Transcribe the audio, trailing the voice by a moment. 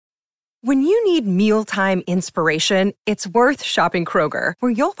When you need mealtime inspiration, it's worth shopping Kroger,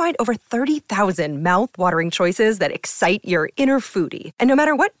 where you'll find over 30,000 mouth-watering choices that excite your inner foodie. And no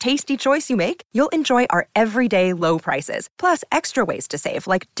matter what tasty choice you make, you'll enjoy our everyday low prices, plus extra ways to save,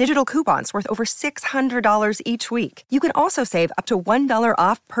 like digital coupons worth over $600 each week. You can also save up to $1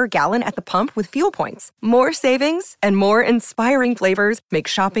 off per gallon at the pump with fuel points. More savings and more inspiring flavors make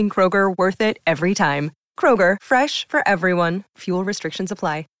shopping Kroger worth it every time. Kroger, fresh for everyone. Fuel restrictions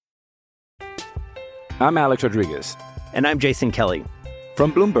apply. I'm Alex Rodriguez. And I'm Jason Kelly.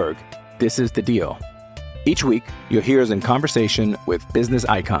 From Bloomberg, this is The Deal. Each week, you'll hear us in conversation with business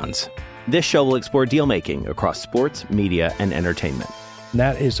icons. This show will explore deal-making across sports, media, and entertainment.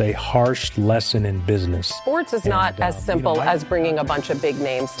 That is a harsh lesson in business. Sports is not as simple as bringing a bunch of big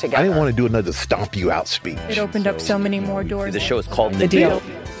names together. I didn't want to do another stomp you out speech. It opened up so many more doors. The show is called The Deal.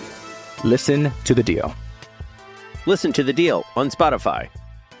 Listen to The Deal. Listen to The Deal on Spotify.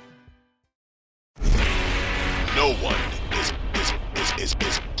 No one is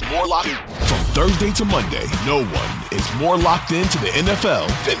more locked in. From Thursday to Monday, no one is more locked into the NFL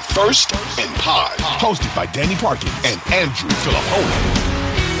than First and Pod. Hosted by Danny Parkin and Andrew Filippone.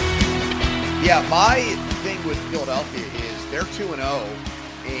 Yeah, my thing with Philadelphia is they're 2-0,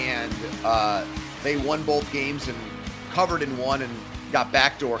 and they won both games and covered in one and got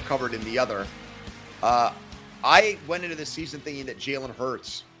backdoor covered in the other. I went into this season thinking that Jalen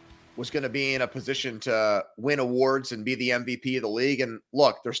Hurts was going to be in a position to win awards and be the MVP of the league. And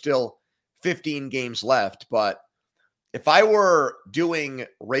look, there's still 15 games left. But if I were doing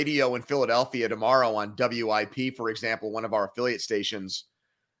radio in Philadelphia tomorrow on WIP, for example, one of our affiliate stations,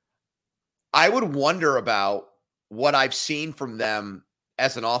 I would wonder about what I've seen from them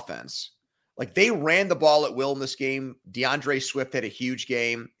as an offense. Like, they ran the ball at will in this game. DeAndre Swift had a huge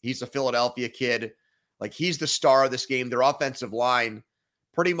game. He's a Philadelphia kid. Like, he's the star of this game. Their offensive line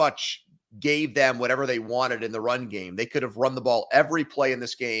pretty much gave them whatever they wanted in the run game. They could have run the ball every play in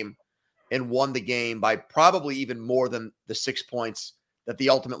this game and won the game by probably even more than the 6 points that they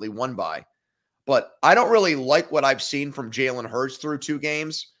ultimately won by. But I don't really like what I've seen from Jalen Hurts through 2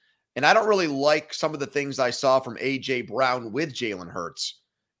 games. And I don't really like some of the things I saw from A.J. Brown with Jalen Hurts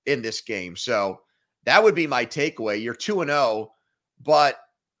in this game. So that would be my takeaway. You're 2-0, but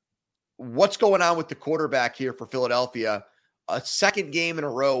what's going on with the quarterback here for Philadelphia? A second game in a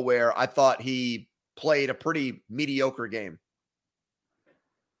row where I thought he played a pretty mediocre game.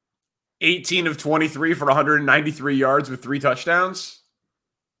 18 of 23 for 193 yards with 3 touchdowns.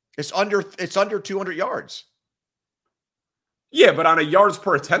 It's under 200 yards. Yeah, but on a yards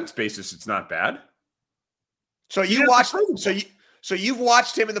per attempt basis, it's not bad. So you watched so you've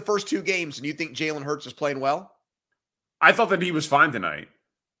watched him in the first 2 games and you think Jalen Hurts is playing well? I thought that he was fine tonight.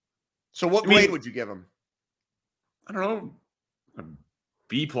 So what grade would you give him? I don't know. A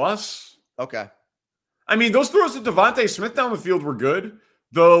B+. Okay. I mean, those throws to Devontae Smith down the field were good.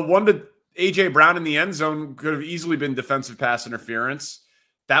 The one to A.J. Brown in the end zone could have easily been defensive pass interference.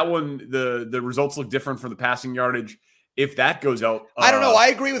 That one, the results look different for the passing yardage. If that goes out. I don't know. I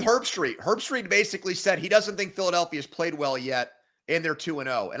agree with Herbstreit. Herbstreit basically said he doesn't think Philadelphia's played well yet, and they're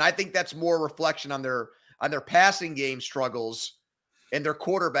 2-0. And I think that's more a reflection on their passing game struggles and their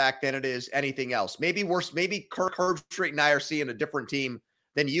quarterback than it is anything else. Maybe worse. Maybe Kirk Herbstreit and I are seeing a different team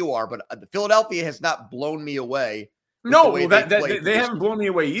than you are, but Philadelphia has not blown me away. No, well, they haven't blown me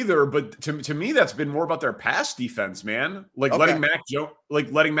away either. But to me, that's been more about their pass defense, man. Like letting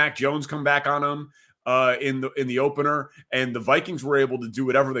Mac Jones come back on them in the opener, and the Vikings were able to do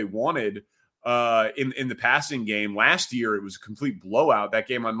whatever they wanted in the passing game. Last year, it was a complete blowout. That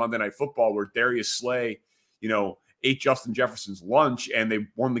game on Monday Night Football where Darius Slay, ate Justin Jefferson's lunch, and they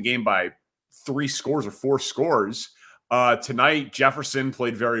won the game by 3 scores or 4 scores. Tonight, Jefferson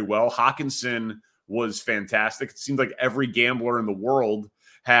played very well. Hawkinson was fantastic. It seemed like every gambler in the world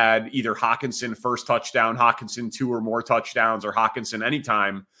had either Hawkinson first touchdown, Hawkinson 2 or more touchdowns, or Hawkinson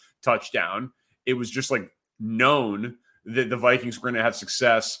anytime touchdown. It was just like known that the Vikings were going to have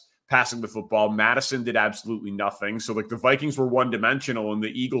success passing the football. Madison did absolutely nothing. So like the Vikings were one-dimensional and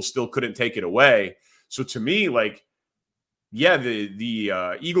the Eagles still couldn't take it away. So to me, like, yeah,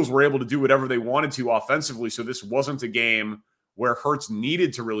 the Eagles were able to do whatever they wanted to offensively. So this wasn't a game where Hurts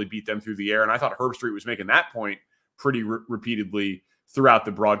needed to really beat them through the air. And I thought Herbstreit was making that point pretty repeatedly throughout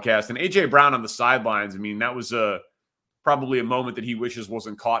the broadcast. And A.J. Brown on the sidelines, I mean, that was probably a moment that he wishes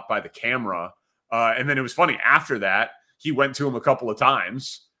wasn't caught by the camera. And then it was funny. After that, he went to him a couple of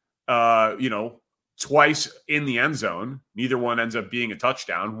times, twice in the end zone. Neither one ends up being a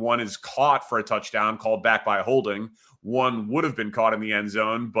touchdown. One is caught for a touchdown, called back by a holding. One would have been caught in the end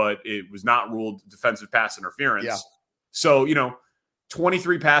zone, but it was not ruled defensive pass interference. Yeah. So,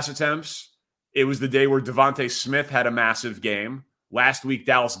 23 pass attempts. It was the day where Devontae Smith had a massive game. Last week,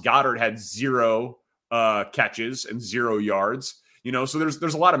 Dallas Goedert had 0 catches and 0 yards. So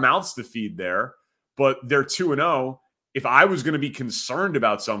there's a lot of mouths to feed there, but they're 2-0. If I was going to be concerned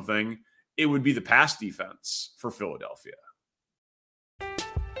about something, it would be the pass defense for Philadelphia.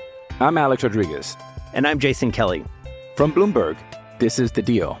 I'm Alex Rodriguez. And I'm Jason Kelly. From Bloomberg, this is The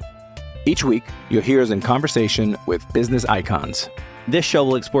Deal. Each week, you'll hear us in conversation with business icons. This show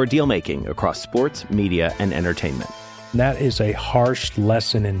will explore deal-making across sports, media, and entertainment. That is a harsh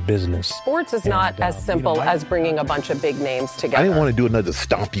lesson in business. Sports is not as simple as bringing a bunch of big names together. I didn't want to do another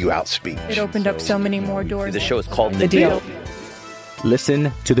stomp you out speech. It opened up so many more doors. The show is called The Deal.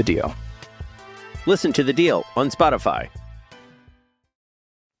 Listen to The Deal. Listen to The Deal on Spotify.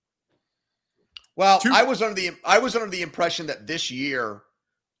 Well, I was under the impression that this year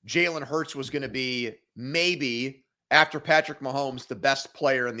Jalen Hurts was going to be maybe, after Patrick Mahomes, the best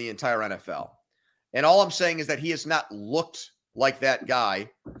player in the entire NFL. And all I'm saying is that he has not looked like that guy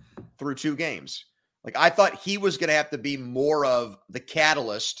through 2 games. Like, I thought he was going to have to be more of the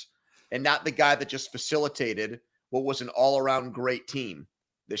catalyst and not the guy that just facilitated what was an all-around great team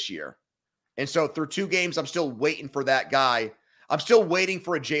this year. And so through 2 games, I'm still waiting for that guy. I'm still waiting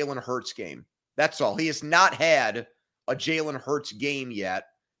for a Jalen Hurts game. That's all. He has not had a Jalen Hurts game yet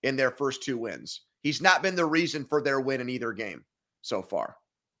in their first 2 wins. He's not been the reason for their win in either game so far.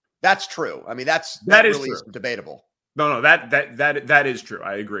 That's true. I mean, that really is debatable. No, that is true.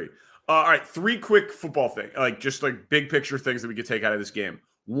 I agree. All right, 3 quick football things, just big picture things that we could take out of this game.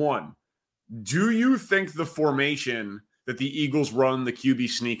 1, do you think the formation that the Eagles run the QB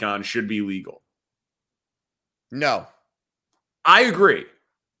sneak on should be legal? No. I agree.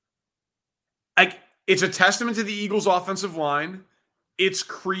 It's a testament to the Eagles' offensive line. It's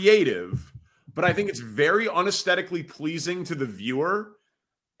creative, but I think it's very unaesthetically pleasing to the viewer.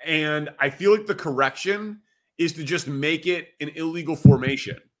 And I feel like the correction is to just make it an illegal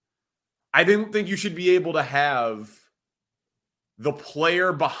formation. I didn't think you should be able to have the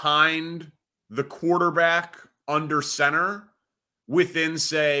player behind the quarterback under center within,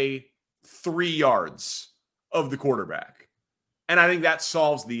 say, 3 yards of the quarterback. And I think that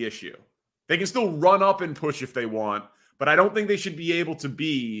solves the issue. They can still run up and push if they want, but I don't think they should be able to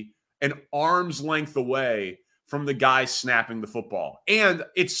be an arm's length away from the guy snapping the football. And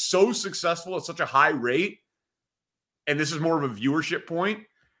it's so successful at such a high rate, and this is more of a viewership point,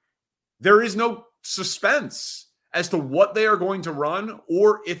 there is no suspense as to what they are going to run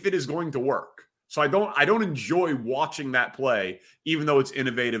or if it is going to work. So I don't enjoy watching that play, even though it's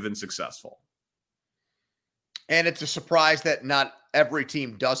innovative and successful. And it's a surprise that not every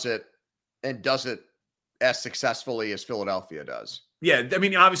team does it and does it as successfully as Philadelphia does. Yeah, I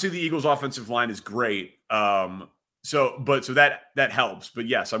mean, obviously the Eagles' offensive line is great. So that helps. But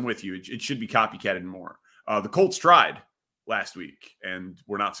yes, I'm with you. It should be copycatted more. The Colts tried last week and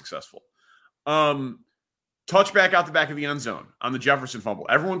were not successful. Touchback out the back of the end zone on the Jefferson fumble.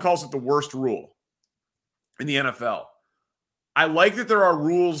 Everyone calls it the worst rule in the NFL. I like that there are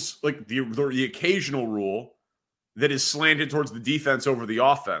rules, like the occasional rule that is slanted towards the defense over the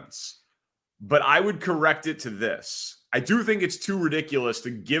offense. But I would correct it to this. I do think it's too ridiculous to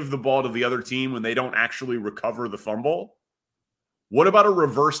give the ball to the other team when they don't actually recover the fumble. What about a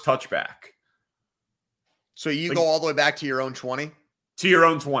reverse touchback? So you go all the way back to your own 20? To your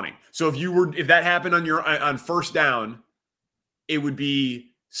own 20. So if that happened on first down, it would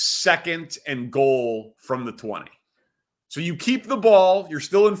be 2nd and goal from the 20. So you keep the ball, you're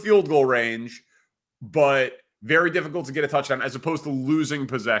still in field goal range, but very difficult to get a touchdown as opposed to losing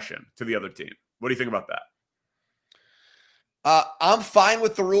possession to the other team. What do you think about that? I'm fine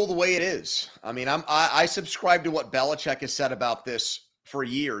with the rule the way it is. I mean, I subscribe to what Belichick has said about this for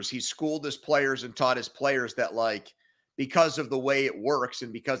years. He's schooled his players and taught his players that, because of the way it works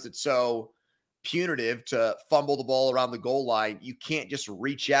and because it's so punitive to fumble the ball around the goal line, you can't just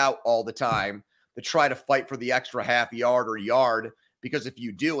reach out all the time to try to fight for the extra half yard or yard, because if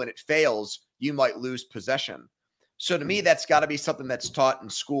you do and it fails, you might lose possession. So to me, that's got to be something that's taught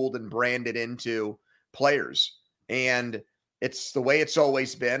and schooled and branded into players. And it's the way it's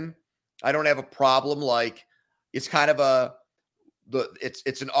always been. I don't have a problem. It's kind of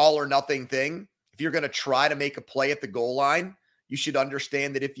it's an all or nothing thing. If you're going to try to make a play at the goal line, you should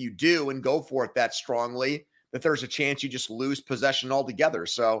understand that if you do and go for it that strongly, that there's a chance you just lose possession altogether.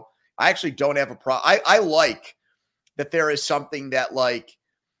 So I actually don't have a problem. I like that there is something that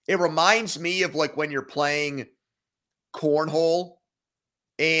it reminds me of when you're playing cornhole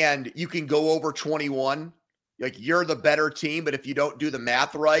and you can go over 21. You're the better team, but if you don't do the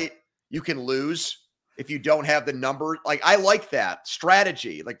math right, you can lose. if you don't have the number. Like, I like that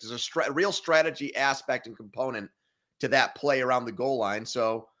strategy. Like, there's a real strategy aspect and component to that play around the goal line.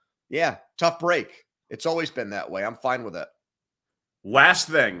 So, yeah, tough break. It's always been that way. I'm fine with it. Last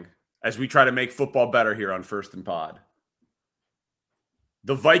thing, as we try to make football better here on First and Pod.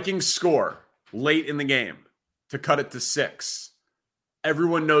 The Vikings score late in the game to cut it to 6.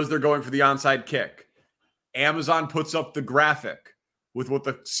 Everyone knows they're going for the onside kick. Amazon puts up the graphic with what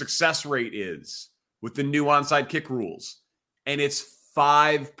the success rate is with the new onside kick rules, and it's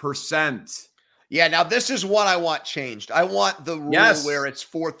 5%. Yeah, now this is what I want changed. I want the rule where it's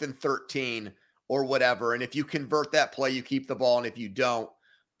 4th and 13 or whatever, and if you convert that play, you keep the ball, and if you don't,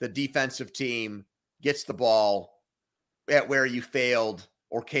 the defensive team gets the ball at where you failed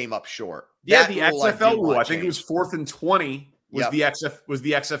or came up short. Yeah, the XFL rule. I think it was 4th and 20 was the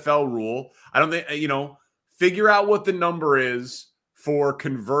XFL rule. I don't think, figure out what the number is for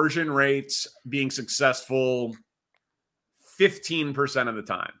conversion rates being successful 15% of the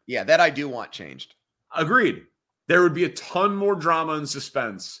time. Yeah, that I do want changed. Agreed. There would be a ton more drama and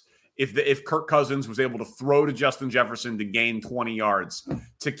suspense if Kirk Cousins was able to throw to Justin Jefferson to gain 20 yards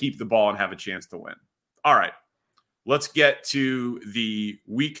to keep the ball and have a chance to win. All right, let's get to the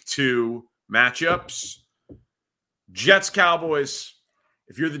week 2 matchups. Jets, Cowboys.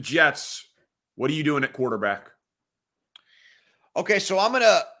 If you're the Jets, what are you doing at quarterback? Okay, so I'm going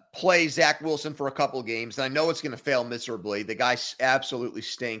to play Zach Wilson for a couple games, and I know it's going to fail miserably. The guy absolutely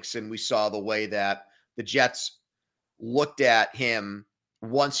stinks, and we saw the way that the Jets looked at him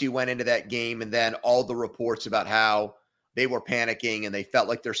once he went into that game, and then all the reports about how they were panicking and they felt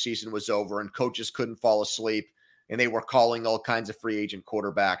like their season was over and coaches couldn't fall asleep, and they were calling all kinds of free agent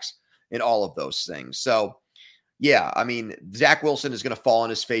quarterbacks and all of those things. So, yeah, I mean, Zach Wilson is going to fall on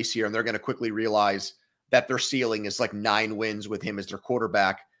his face here, and they're going to quickly realize that their ceiling is like 9 wins with him as their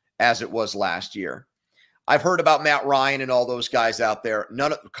quarterback, as it was last year. I've heard about Matt Ryan and all those guys out there.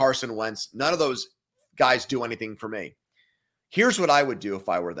 Carson Wentz, none of those guys do anything for me. Here's what I would do if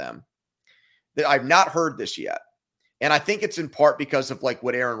I were them. I've not heard this yet. And I think it's in part because of like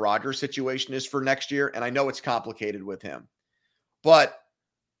what Aaron Rodgers' situation is for next year. And I know it's complicated with him. But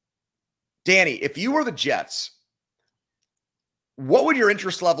Danny, if you were the Jets, what would your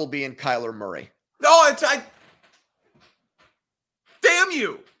interest level be in Kyler Murray? No, damn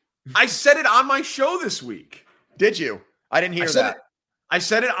you. I said it on my show this week. Did you? I didn't hear that. I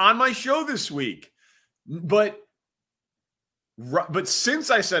said it on my show this week. But since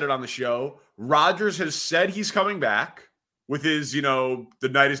I said it on the show, Rodgers has said he's coming back with his, the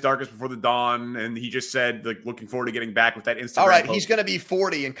night is darkest before the dawn. And he just said, like, looking forward to getting back with that Instagram. All right, post. He's going to be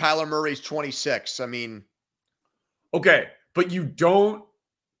 40 and Kyler Murray's 26. I mean. Okay, but you don't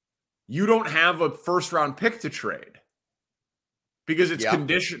have a first-round pick to trade because it's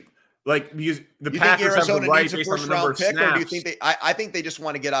conditioned. Like, because the Packers have the right based on the number of snaps. Or do you think I think they just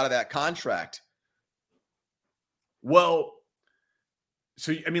want to get out of that contract. Well,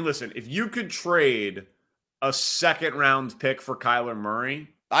 so, I mean, listen, if you could trade a second-round pick for Kyler Murray.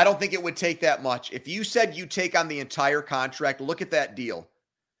 I don't think it would take that much. If you said you take on the entire contract, look at that deal.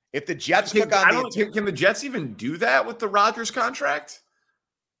 If the Jets took on can the Jets even do that with the Rodgers contract?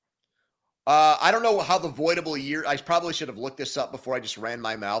 I don't know how the voidable year. I probably should have looked this up before I just ran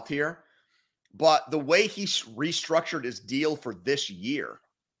my mouth here. But the way he restructured his deal for this year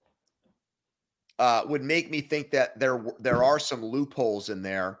would make me think that there are some loopholes in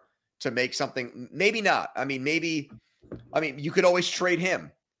there to make something. Maybe not. I mean, you could always trade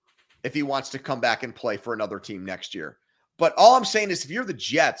him if he wants to come back and play for another team next year. But all I'm saying is, if you're the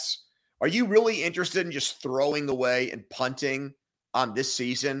Jets, are you really interested in just throwing away and punting on this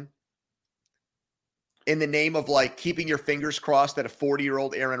season in the name of like keeping your fingers crossed that a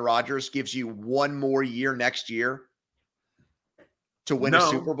 40-year-old Aaron Rodgers gives you one more year next year to win a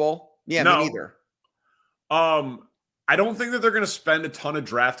Super Bowl? Yeah, me neither. I don't think that they're going to spend a ton of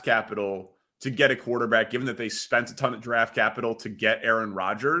draft capital to get a quarterback, given that they spent a ton of draft capital to get Aaron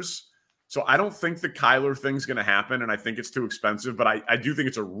Rodgers. So I don't think the Kyler thing's going to happen, and I think it's too expensive, but I do think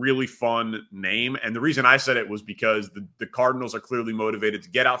it's a really fun name. And the reason I said it was because the Cardinals are clearly motivated to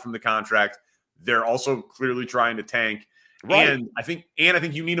get out from the contract. They're also clearly trying to tank. Right. And I think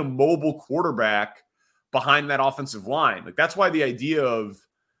you need a mobile quarterback behind that offensive line. Like, that's why the idea of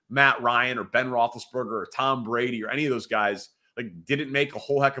Matt Ryan or Ben Roethlisberger or Tom Brady or any of those guys didn't make a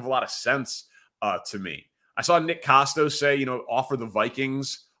whole heck of a lot of sense to me. I saw Nick Costos say, offer the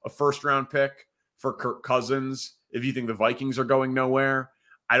Vikings a first-round pick for Kirk Cousins if you think the Vikings are going nowhere.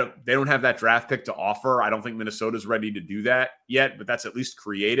 They don't have that draft pick to offer. I don't think Minnesota's ready to do that yet, but that's at least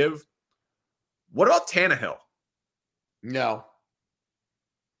creative. What about Tannehill? No.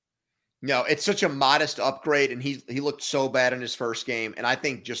 No, it's such a modest upgrade, and he looked so bad in his first game. And I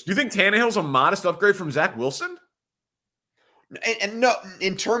think just do you think Tannehill's a modest upgrade from Zach Wilson? And no,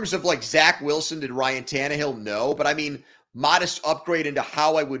 in terms of like Zach Wilson to Ryan Tannehill, no. But I mean, modest upgrade into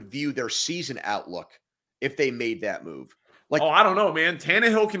how I would view their season outlook if they made that move. Like, I don't know, man.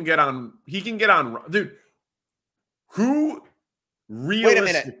 Tannehill can get on. He can get on, dude. Who? Wait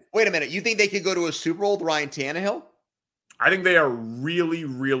a minute. You think they could go to a Super Bowl with Ryan Tannehill? I think they are really,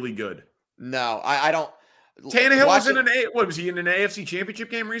 really good. No, I don't. Tannehill was in what was he in an AFC Championship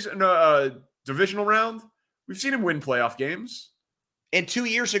game recently? Divisional round. We've seen him win playoff games. And 2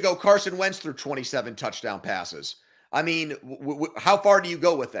 years ago, Carson Wentz threw 27 touchdown passes. I mean, how far do you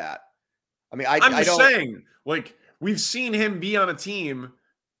go with that? I mean, I'm just saying, like, we've seen him be on a team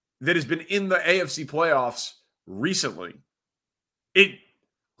that has been in the AFC playoffs recently.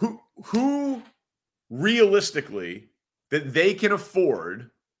 Who realistically that they can afford,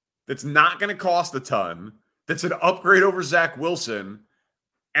 that's not going to cost a ton, that's an upgrade over Zach Wilson,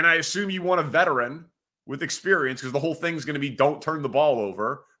 and I assume you want a veteran with experience because the whole thing's going to be don't turn the ball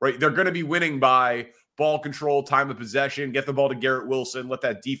over, right? They're going to be winning by ball control, time of possession, get the ball to Garrett Wilson, let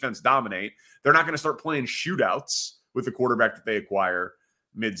that defense dominate. They're not going to start playing shootouts with the quarterback that they acquire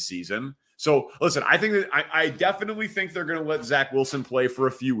mid-season. So, listen, I think that I definitely think they're going to let Zach Wilson play for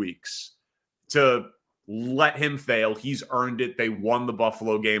a few weeks to let him fail. He's earned it. They won the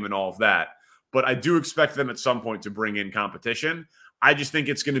Buffalo game and all of that. But I do expect them at some point to bring in competition. I just think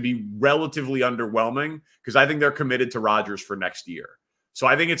it's going to be relatively underwhelming because I think they're committed to Rodgers for next year. So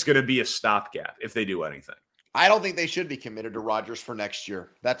I think it's going to be a stopgap if they do anything. I don't think they should be committed to Rodgers for next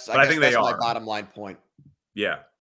year. I think that's my bottom line point. Yeah.